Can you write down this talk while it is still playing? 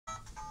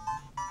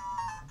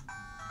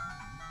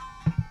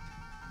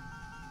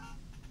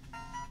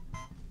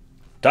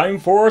Time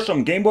for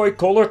some Game Boy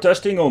Color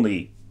testing on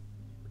the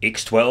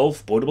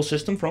X12 portable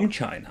system from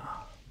China.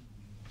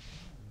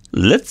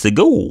 Let's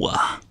go!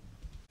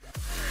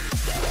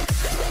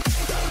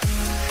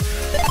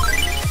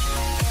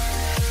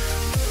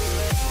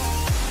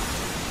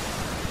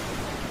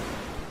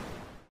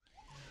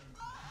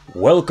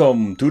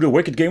 Welcome to the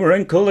Wicked Gamer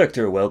and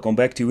Collector. Welcome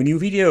back to a new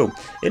video.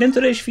 And in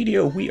today's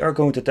video we are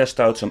going to test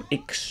out some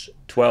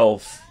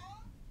X12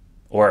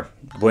 or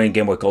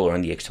Game Boy Color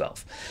on the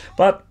X12.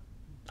 But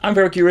I'm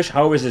very curious,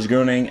 how is this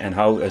running and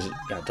how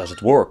does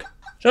it work?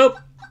 So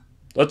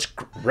let's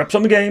grab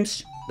some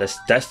games, let's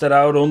test it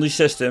out on the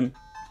system,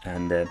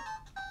 and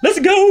let's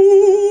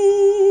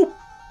go!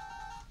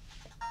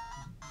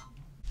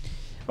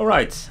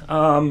 Alright,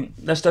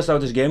 let's test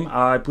out this game.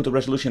 I put the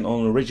resolution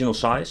on original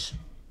size.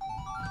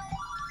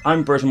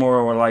 I'm personally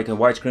more like a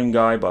widescreen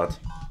guy, but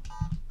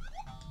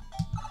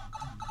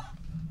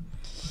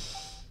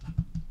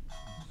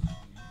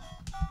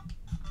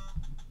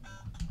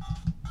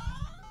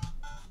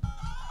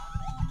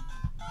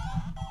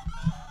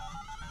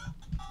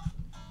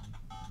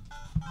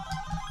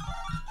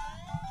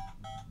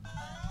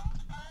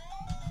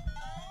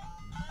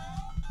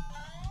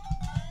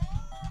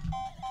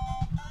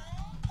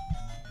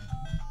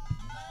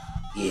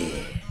yeah.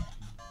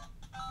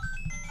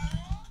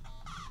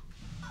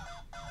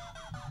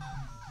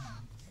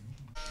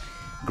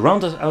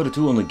 Grand Theft Auto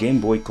 2 on the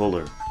Game Boy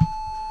Color.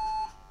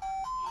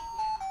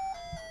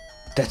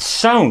 That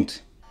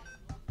sound!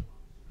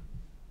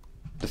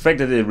 The fact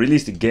that they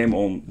released the game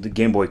on the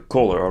Game Boy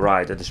Color,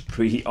 alright, that is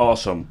pretty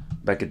awesome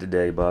back in the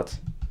day, but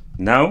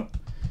now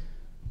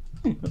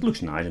it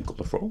looks nice and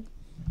colorful.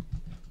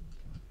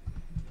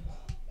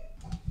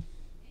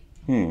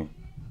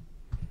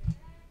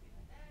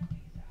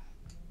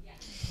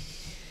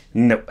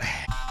 No.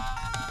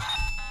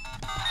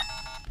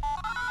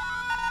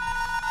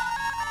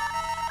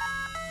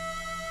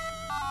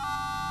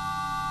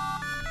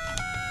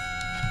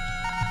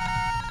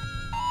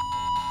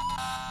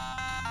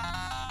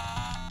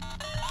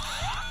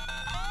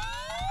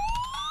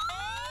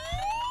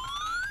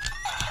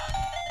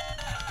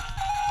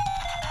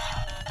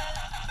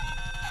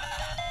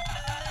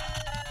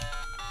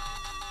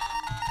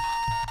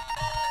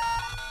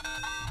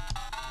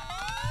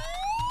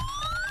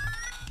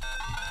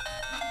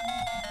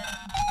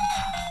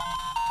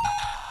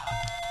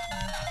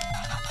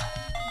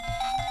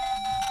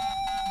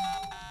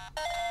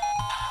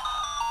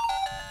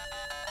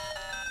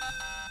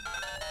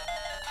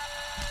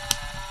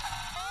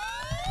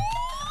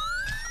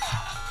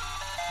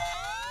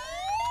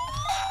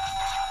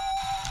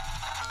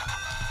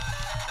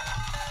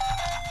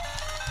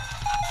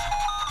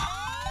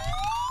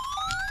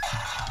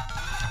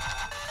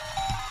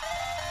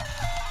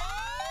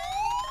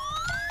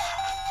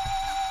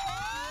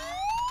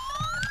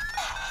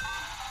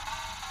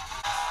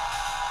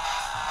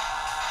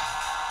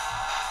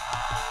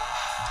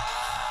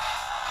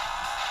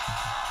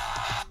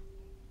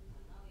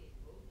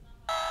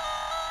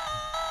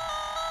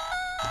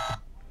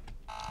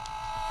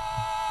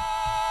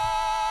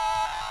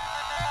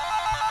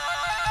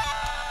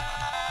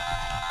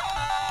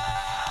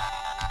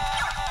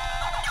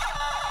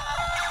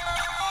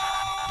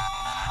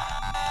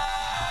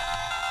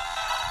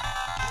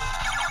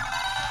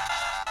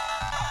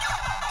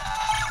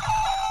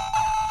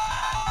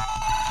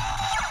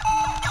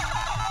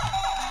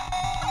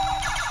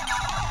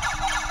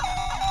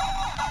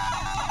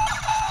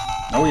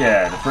 Oh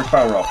yeah, the first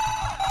power up.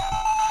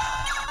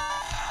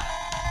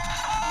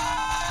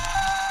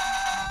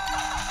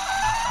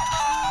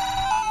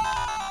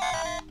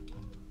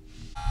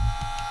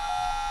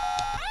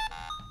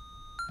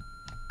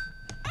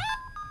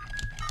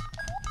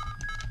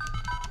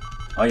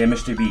 Oh yeah,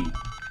 Mr. B.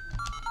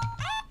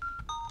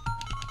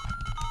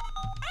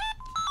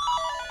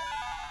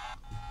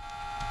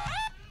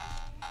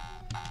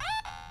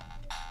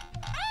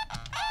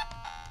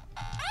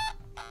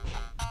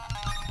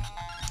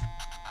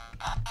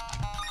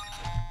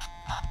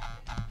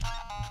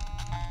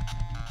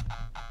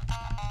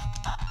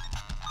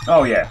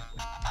 Oh yeah,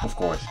 of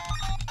course.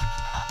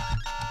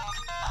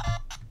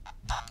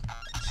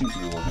 Seems to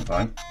be working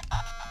fine.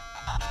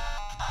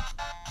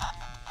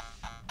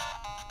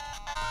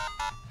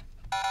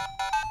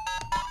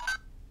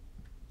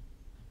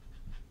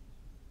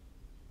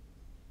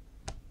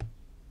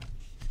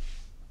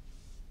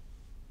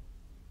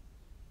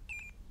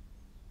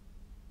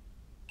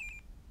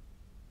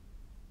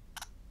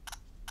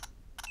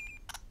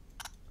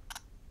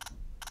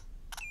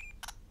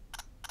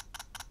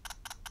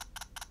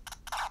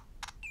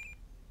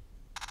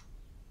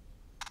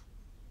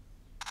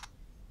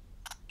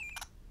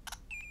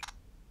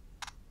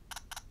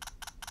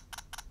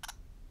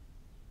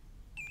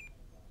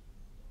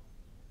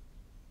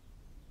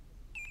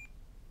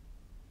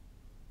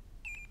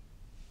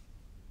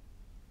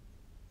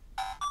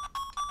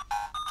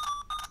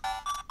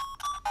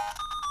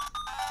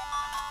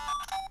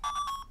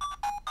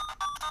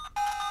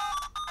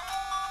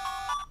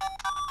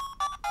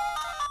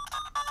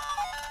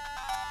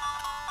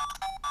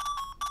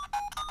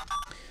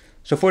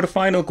 So for the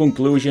final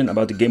conclusion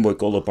about the Game Boy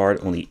Color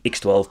part on the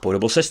X12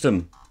 portable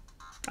system.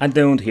 I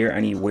don't hear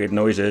any weird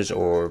noises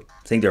or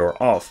think they are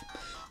off.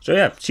 So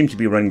yeah, it seems to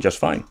be running just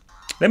fine.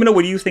 Let me know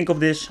what you think of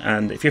this,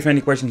 and if you have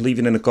any questions, leave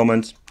it in the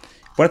comments. I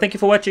want to thank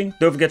you for watching.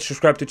 Don't forget to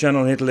subscribe to the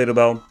channel and hit the little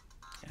bell.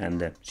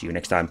 And see you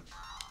next time.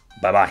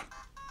 Bye bye.